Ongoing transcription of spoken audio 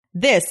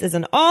This is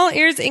an All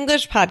Ears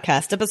English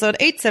podcast, episode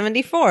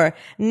 874.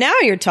 Now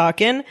you're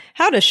talking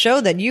how to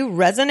show that you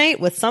resonate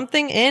with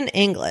something in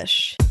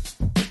English.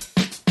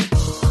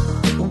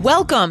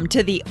 Welcome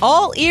to the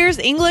All Ears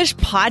English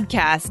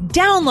podcast.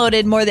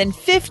 Downloaded more than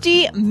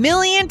 50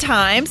 million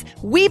times,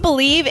 we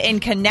believe in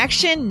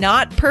connection,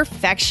 not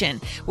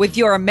perfection. With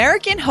your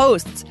American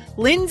hosts,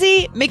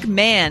 Lindsay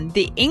McMahon,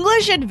 the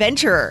English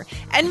adventurer,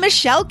 and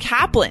Michelle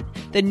Kaplan,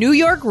 the New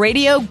York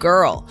radio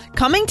girl.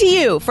 Coming to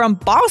you from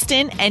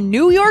Boston and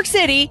New York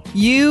City,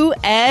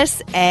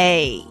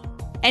 USA.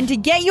 And to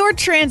get your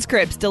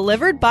transcripts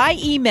delivered by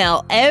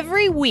email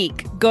every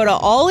week, go to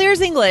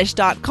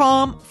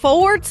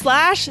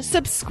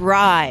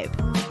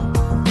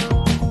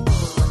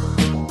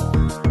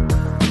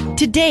allearsenglish.com/subscribe.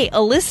 Today,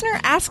 a listener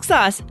asks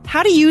us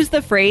how to use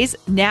the phrase,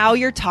 now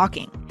you're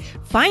talking.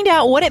 Find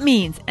out what it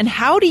means and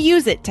how to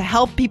use it to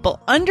help people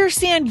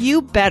understand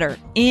you better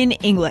in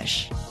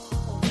English.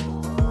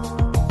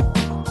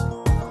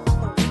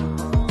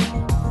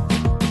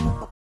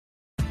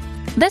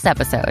 This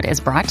episode is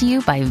brought to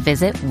you by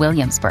Visit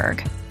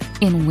Williamsburg.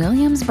 In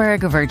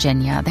Williamsburg,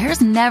 Virginia, there's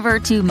never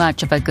too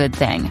much of a good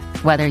thing.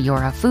 Whether you're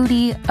a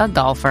foodie, a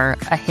golfer,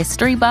 a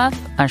history buff,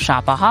 a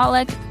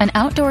shopaholic, an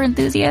outdoor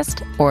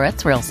enthusiast, or a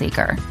thrill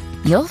seeker,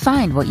 you'll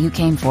find what you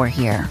came for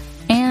here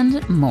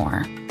and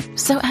more.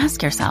 So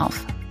ask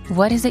yourself,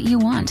 what is it you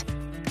want?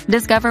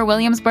 Discover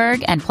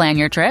Williamsburg and plan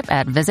your trip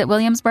at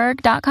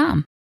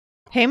visitwilliamsburg.com.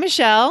 Hey,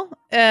 Michelle,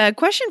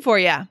 question for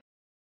you.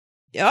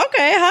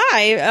 Okay,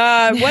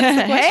 hi. What's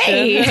the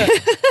question?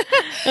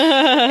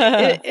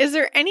 Hey. Is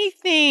there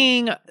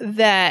anything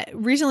that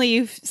recently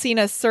you've seen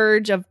a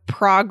surge of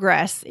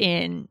progress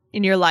in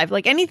your life?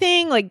 Like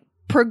anything like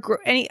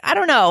I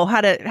don't know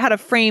how to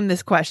frame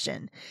this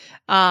question.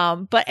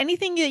 But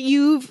anything that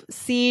you've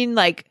seen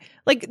like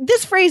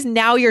this phrase,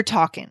 now you're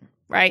talking,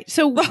 right?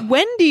 So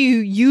when do you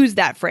use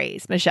that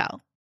phrase, Michelle?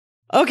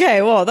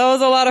 Okay, well, that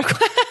was a lot of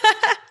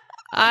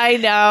I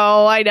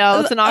know.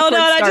 It's an awkward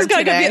start I just got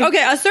today. confused.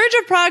 Okay, a surge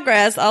of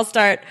progress. I'll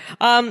start.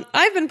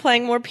 I've been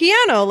playing more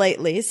piano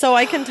lately, so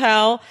I can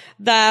tell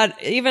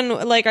that even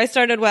like I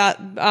started with,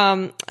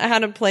 I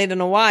hadn't played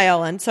in a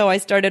while, and so I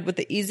started with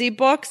the easy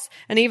books,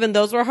 and even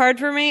those were hard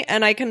for me.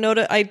 And I can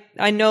notice,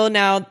 I know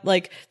now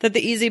like that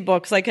the easy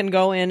books I can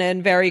go in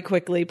and very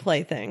quickly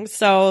play things.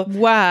 So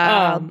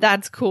wow,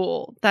 that's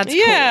cool. That's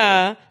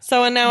yeah. cool.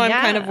 So and now I'm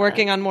kind of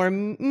working on more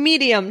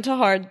medium to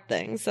hard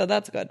things. So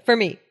that's good for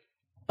me.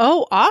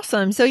 Oh,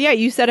 awesome. So yeah,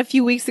 you said a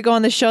few weeks ago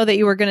on the show that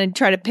you were going to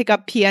try to pick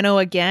up piano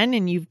again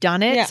and you've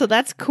done it. Yeah. So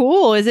that's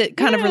cool. Is it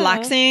kind of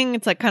relaxing?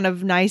 It's like kind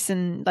of nice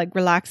and like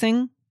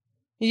relaxing?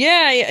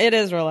 Yeah, it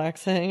is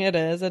relaxing. It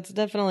is. It's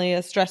definitely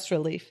a stress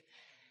relief.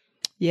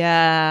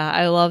 Yeah,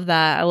 I love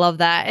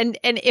that. And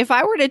if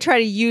I were to try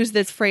to use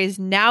this phrase,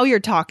 now you're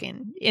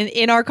talking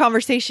in our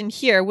conversation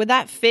here, would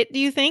that fit,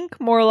 do you think,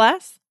 more or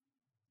less?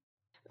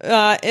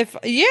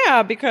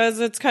 Because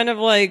it's kind of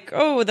like,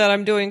 oh, that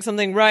I'm doing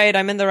something right.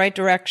 I'm in the right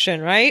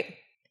direction, right?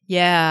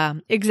 Yeah,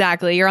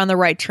 exactly. You're on the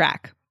right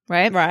track,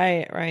 right?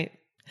 Right.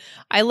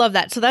 I love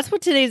that. So that's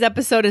what today's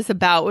episode is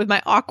about, with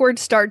my awkward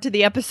start to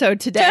the episode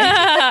today.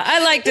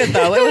 I liked it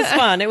though. It was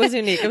fun. It was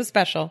unique. It was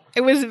special.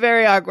 It was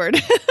very awkward,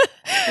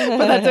 but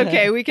that's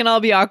okay. We can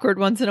all be awkward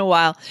once in a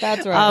while.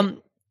 That's right.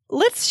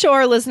 Let's show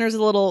our listeners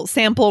a little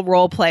sample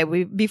role play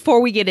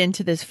before we get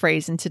into this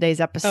phrase in today's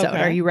episode.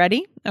 Okay. Are you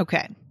ready?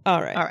 Okay. All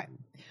right.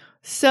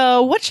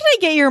 So what should I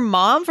get your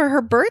mom for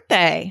her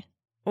birthday?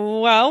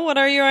 Well, what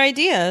are your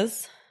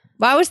ideas?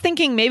 Well, I was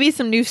thinking maybe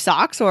some new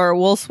socks or a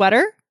wool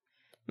sweater.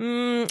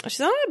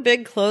 She's not a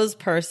big clothes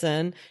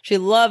person. She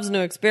loves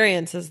new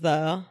experiences,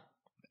 though.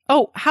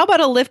 Oh, how about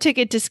a lift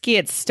ticket to ski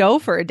at Stowe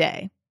for a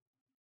day?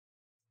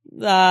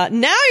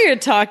 Now you're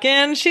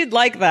talking. She'd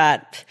like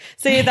that.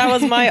 See, that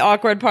was my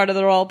awkward part of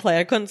the role play.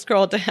 I couldn't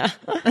scroll down.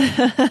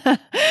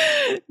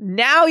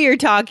 Now you're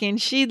talking.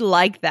 She'd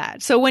like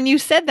that. So when you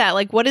said that,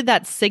 like, what did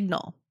that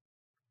signal?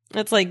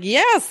 It's like,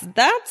 yes,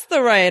 that's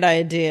the right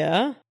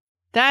idea.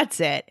 That's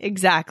it.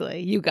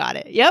 Exactly. You got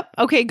it. Yep.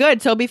 Okay,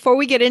 good. So before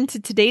we get into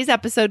today's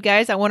episode,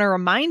 guys, I want to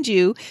remind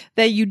you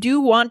that you do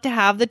want to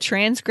have the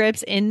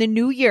transcripts in the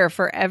new year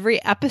for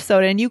every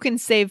episode, and you can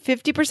save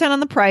 50%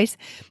 on the price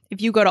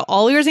if you go to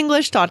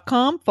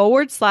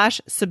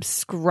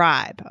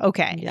allearsenglish.com/subscribe.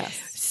 Okay. Yes.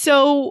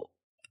 So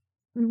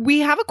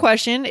we have a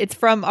question. It's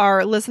from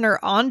our listener,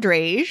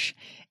 Andrej.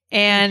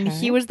 And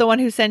he was the one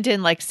who sent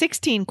in like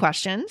 16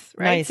 questions,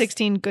 right? Nice.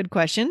 16 good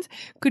questions.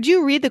 Could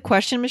you read the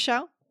question,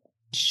 Michelle?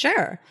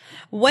 Sure.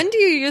 When do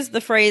you use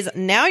the phrase,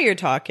 now you're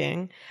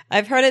talking?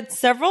 I've heard it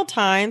several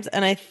times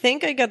and I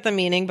think I get the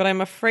meaning, but I'm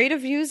afraid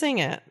of using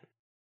it.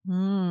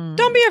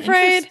 Don't be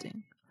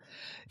afraid.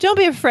 Don't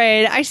be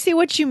afraid. I see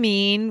what you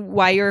mean,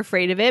 why you're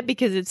afraid of it,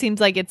 because it seems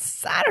like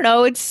it's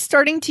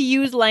starting to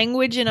use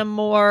language in a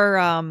more,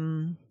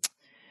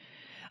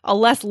 a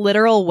less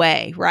literal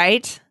way,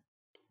 right?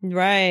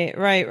 Right.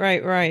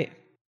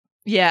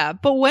 Yeah,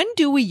 but when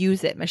do we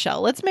use it,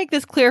 Michelle? Let's make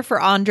this clear for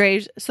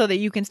Andrej so that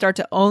you can start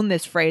to own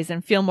this phrase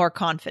and feel more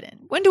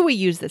confident. When do we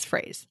use this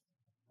phrase?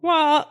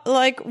 Well,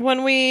 like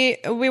when we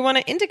want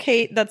to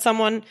indicate that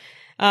someone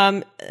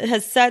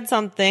has said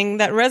something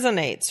that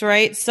resonates,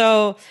 right?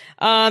 So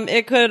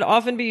it could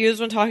often be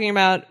used when talking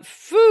about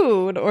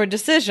food or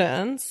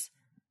decisions.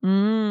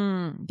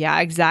 Yeah,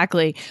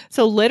 exactly.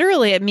 So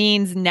literally it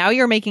means now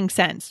you're making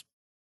sense.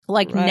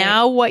 Like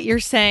now what you're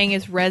saying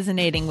is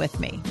resonating with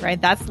me,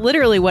 right? That's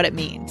literally what it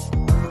means.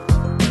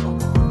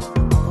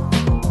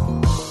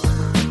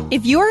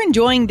 If you're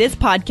enjoying this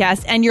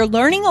podcast and you're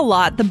learning a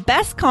lot, the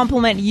best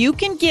compliment you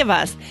can give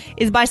us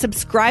is by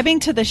subscribing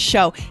to the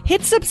show.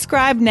 Hit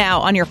subscribe now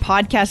on your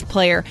podcast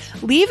player.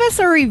 Leave us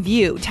a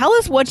review. Tell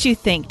us what you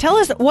think. Tell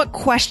us what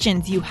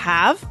questions you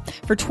have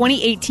for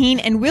 2018,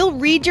 and we'll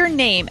read your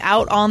name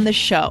out on the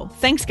show.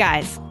 Thanks,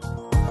 guys.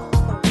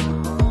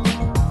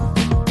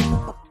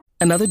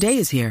 Another day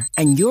is here,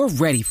 and you're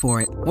ready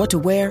for it. What to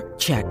wear?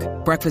 Check.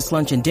 Breakfast,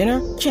 lunch, and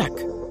dinner? Check.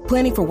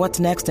 Planning for what's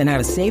next and how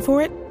to save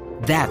for it?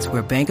 That's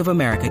where Bank of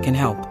America can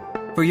help.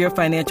 For your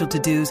financial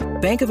to-dos,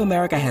 Bank of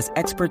America has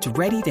experts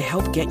ready to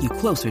help get you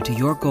closer to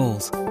your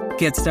goals.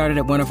 Get started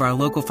at one of our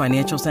local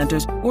financial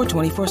centers or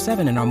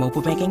 24/7 in our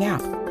mobile banking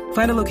app.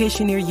 Find a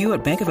location near you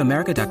at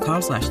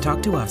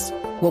bankofamerica.com/talktous.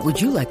 What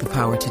would you like the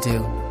power to do?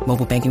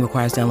 Mobile banking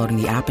requires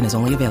downloading the app and is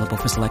only available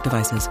for select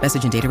devices.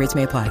 Message and data rates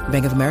may apply.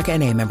 Bank of America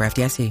N.A., member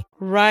FDIC.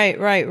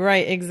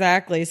 Right.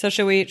 Exactly. So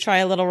should we try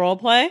a little role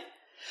play?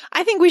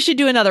 I think we should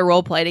do another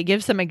role play to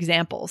give some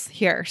examples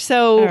here.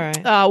 So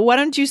why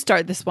don't you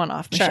start this one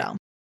off, Michelle? Sure.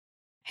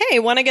 Hey,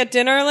 want to get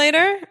dinner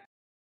later?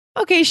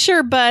 Okay,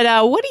 sure. But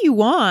what do you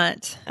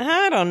want?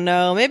 I don't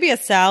know. Maybe a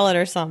salad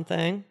or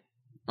something.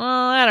 Well,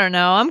 I don't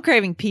know. I'm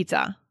craving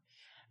pizza.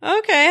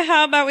 Okay,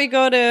 how about we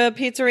go to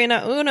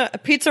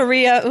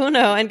Pizzeria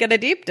Uno and get a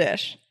deep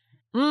dish?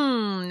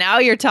 Now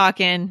you're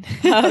talking.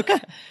 Okay.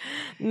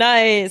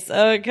 Nice.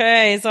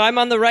 Okay, so I'm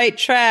on the right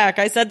track.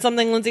 I said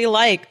something Lindsay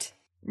liked.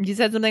 You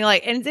said something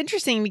like, and it's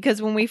interesting because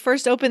when we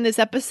first opened this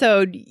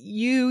episode,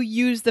 you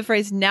used the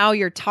phrase, now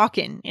you're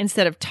talking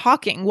instead of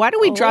talking. Why do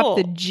we drop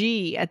the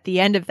G at the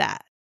end of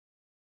that?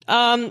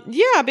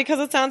 Yeah, because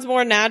it sounds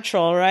more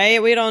natural,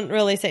 right? We don't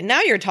really say,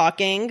 now you're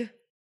talking.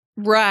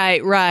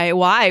 Right.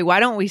 Why? Why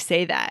don't we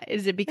say that?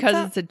 Is it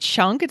because it's a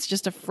chunk? It's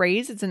just a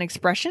phrase? It's an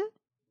expression?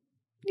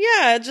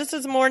 Yeah, it just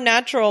is more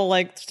natural,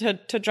 like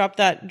to drop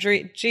that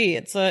G.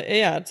 It's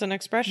an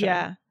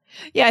expression.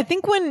 Yeah, I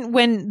think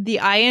when the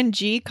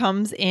ing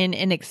comes in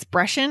an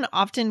expression,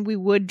 often we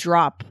would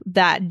drop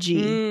that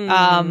G.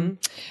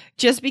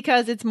 Just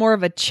because it's more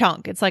of a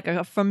chunk. It's like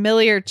a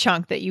familiar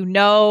chunk that you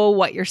know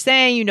what you're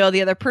saying, you know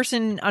the other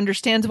person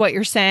understands what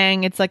you're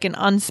saying. It's like an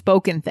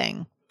unspoken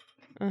thing.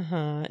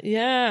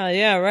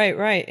 Yeah,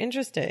 right.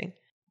 Interesting.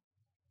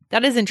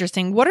 That is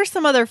interesting. What are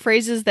some other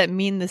phrases that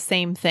mean the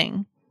same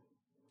thing?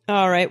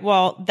 All right.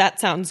 Well, that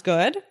sounds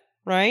good,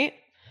 right?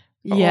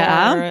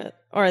 Yeah.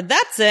 Or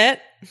that's it.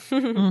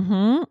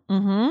 Or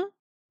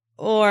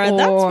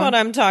that's what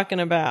I'm talking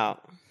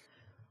about.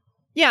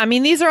 Yeah, I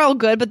mean, these are all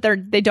good, but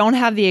they don't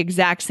have the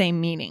exact same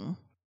meaning.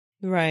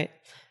 Right.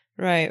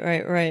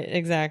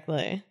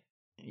 Exactly.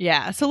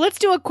 Yeah. So let's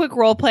do a quick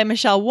role play,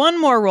 Michelle. One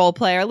more role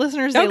play. Our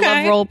listeners, they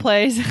love role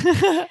plays.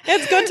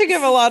 It's good to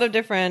give a lot of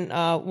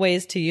different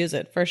ways to use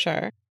it, for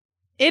sure.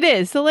 It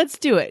is. So let's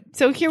do it.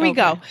 So here we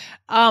go.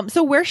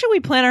 So where should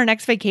we plan our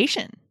next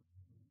vacation?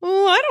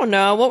 Oh, I don't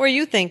know. What were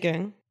you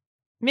thinking?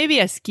 Maybe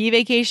a ski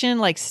vacation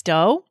like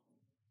Stowe?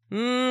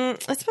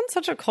 It's been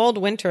such a cold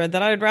winter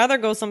that I'd rather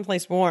go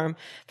someplace warm,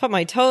 put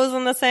my toes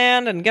in the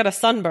sand and get a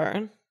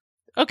sunburn.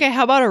 Okay,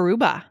 how about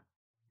Aruba?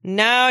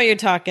 Now you're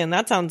talking.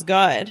 That sounds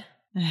good.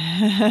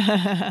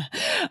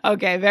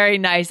 Okay, very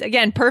nice.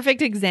 Again,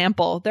 perfect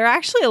example. There are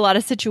actually a lot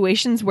of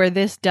situations where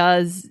this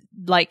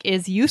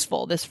is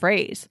useful, this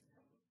phrase.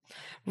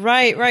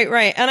 Right.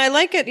 And I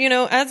like it,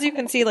 as you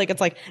can see, like,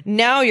 it's like,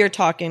 now you're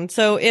talking.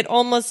 So it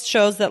almost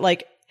shows that,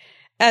 like,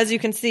 as you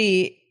can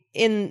see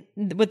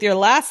with your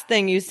last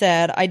thing you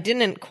said, that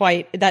didn't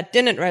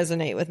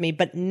resonate with me,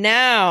 but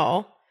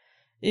now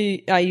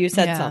you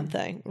said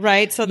something,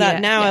 right? So that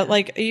now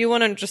like, you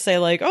wouldn't just say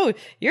like, oh,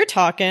 you're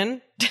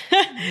talking.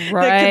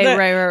 Right.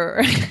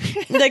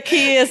 The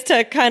key is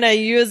to kind of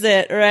use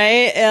it,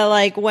 right?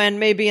 Like when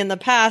maybe in the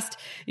past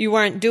you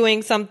weren't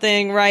doing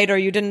something right, or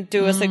you didn't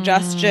do a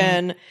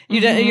suggestion,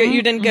 you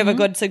didn't give a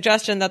good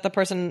suggestion that the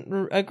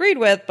person agreed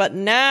with, but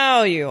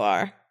now you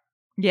are.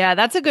 Yeah,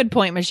 that's a good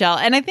point, Michelle.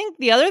 And I think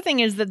the other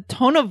thing is the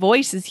tone of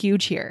voice is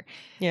huge here.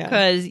 Yeah.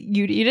 Because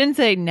you didn't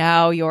say,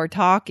 now you're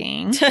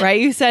talking, right?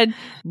 You said,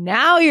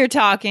 now you're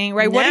talking,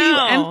 right? Now. What are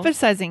you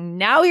emphasizing?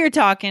 Now you're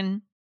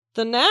talking.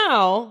 The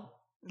now.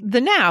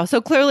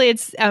 So clearly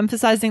it's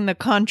emphasizing the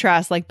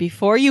contrast. Like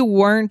before you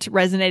weren't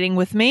resonating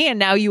with me and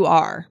now you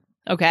are.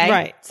 Okay.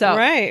 Right. So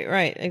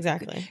right.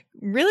 Exactly.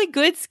 Really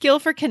good skill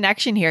for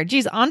connection here.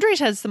 Geez, Andres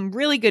has some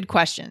really good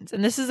questions,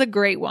 and this is a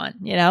great one.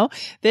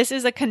 This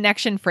is a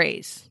connection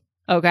phrase.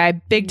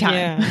 Okay. Big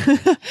time.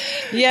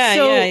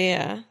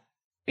 Yeah.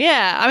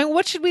 Yeah. I mean,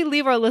 what should we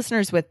leave our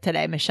listeners with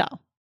today,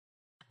 Michelle?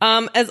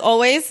 As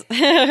always,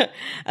 try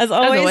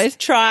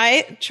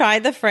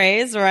the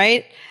phrase,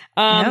 right?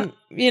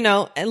 You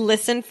know, and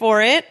listen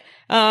for it.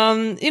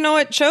 You know,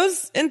 it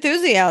shows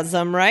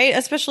enthusiasm, right?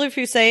 Especially if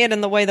you say it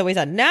in the way that we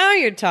said, now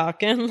you're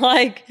talking.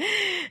 Like,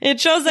 it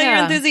shows that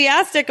you're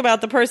enthusiastic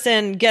about the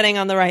person getting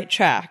on the right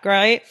track,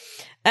 right?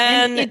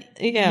 And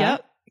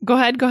Go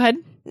ahead.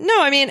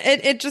 No, I mean,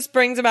 it just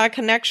brings about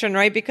connection,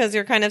 right? Because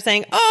you're kind of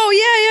saying,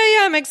 oh,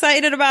 yeah, I'm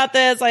excited about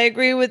this. I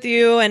agree with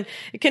you. And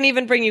it can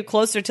even bring you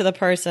closer to the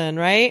person,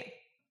 right?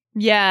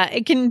 Yeah,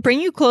 it can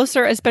bring you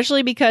closer,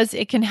 especially because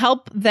it can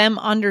help them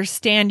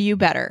understand you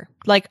better.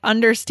 Like,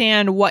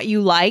 understand what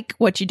you like,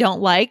 what you don't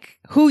like,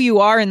 who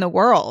you are in the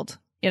world.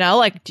 You know,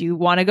 like, do you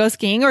want to go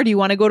skiing or do you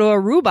want to go to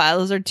Aruba?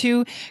 Those are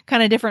two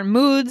kind of different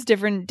moods,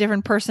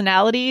 different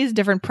personalities,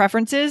 different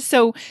preferences.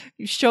 So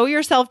show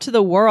yourself to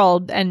the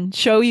world and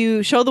show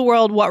the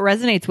world what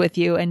resonates with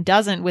you and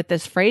doesn't with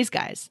this phrase,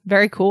 guys.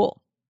 Very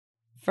cool.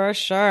 For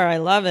sure. I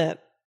love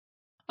it.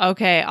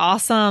 Okay,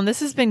 awesome.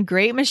 This has been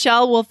great,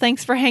 Michelle. Well,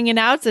 thanks for hanging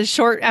out. It's a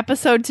short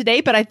episode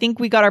today, but I think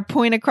we got our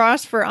point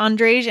across for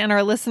Andrej and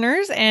our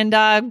listeners,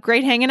 and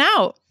great hanging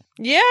out.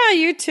 Yeah,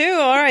 you too.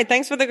 All right.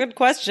 Thanks for the good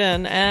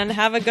question, and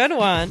have a good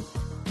one.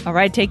 All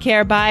right. Take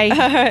care. Bye. All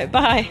right.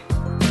 Bye.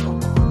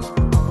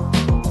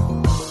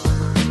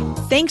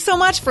 Thanks so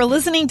much for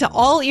listening to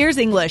All Ears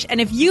English.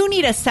 And if you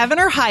need a 7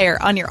 or higher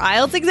on your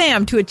IELTS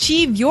exam to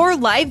achieve your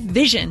life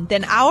vision,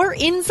 then our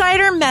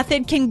Insider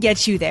Method can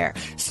get you there.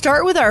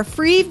 Start with our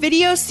free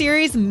video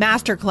series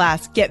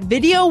masterclass. Get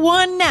video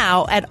 1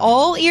 now at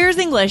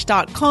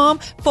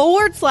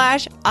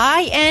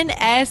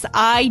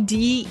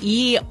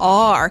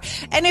allearsenglish.com/INSIDER.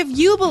 And if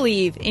you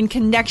believe in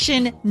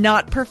connection,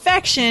 not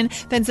perfection,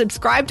 then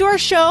subscribe to our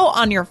show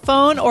on your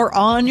phone or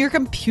on your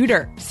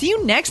computer. See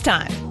you next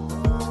time.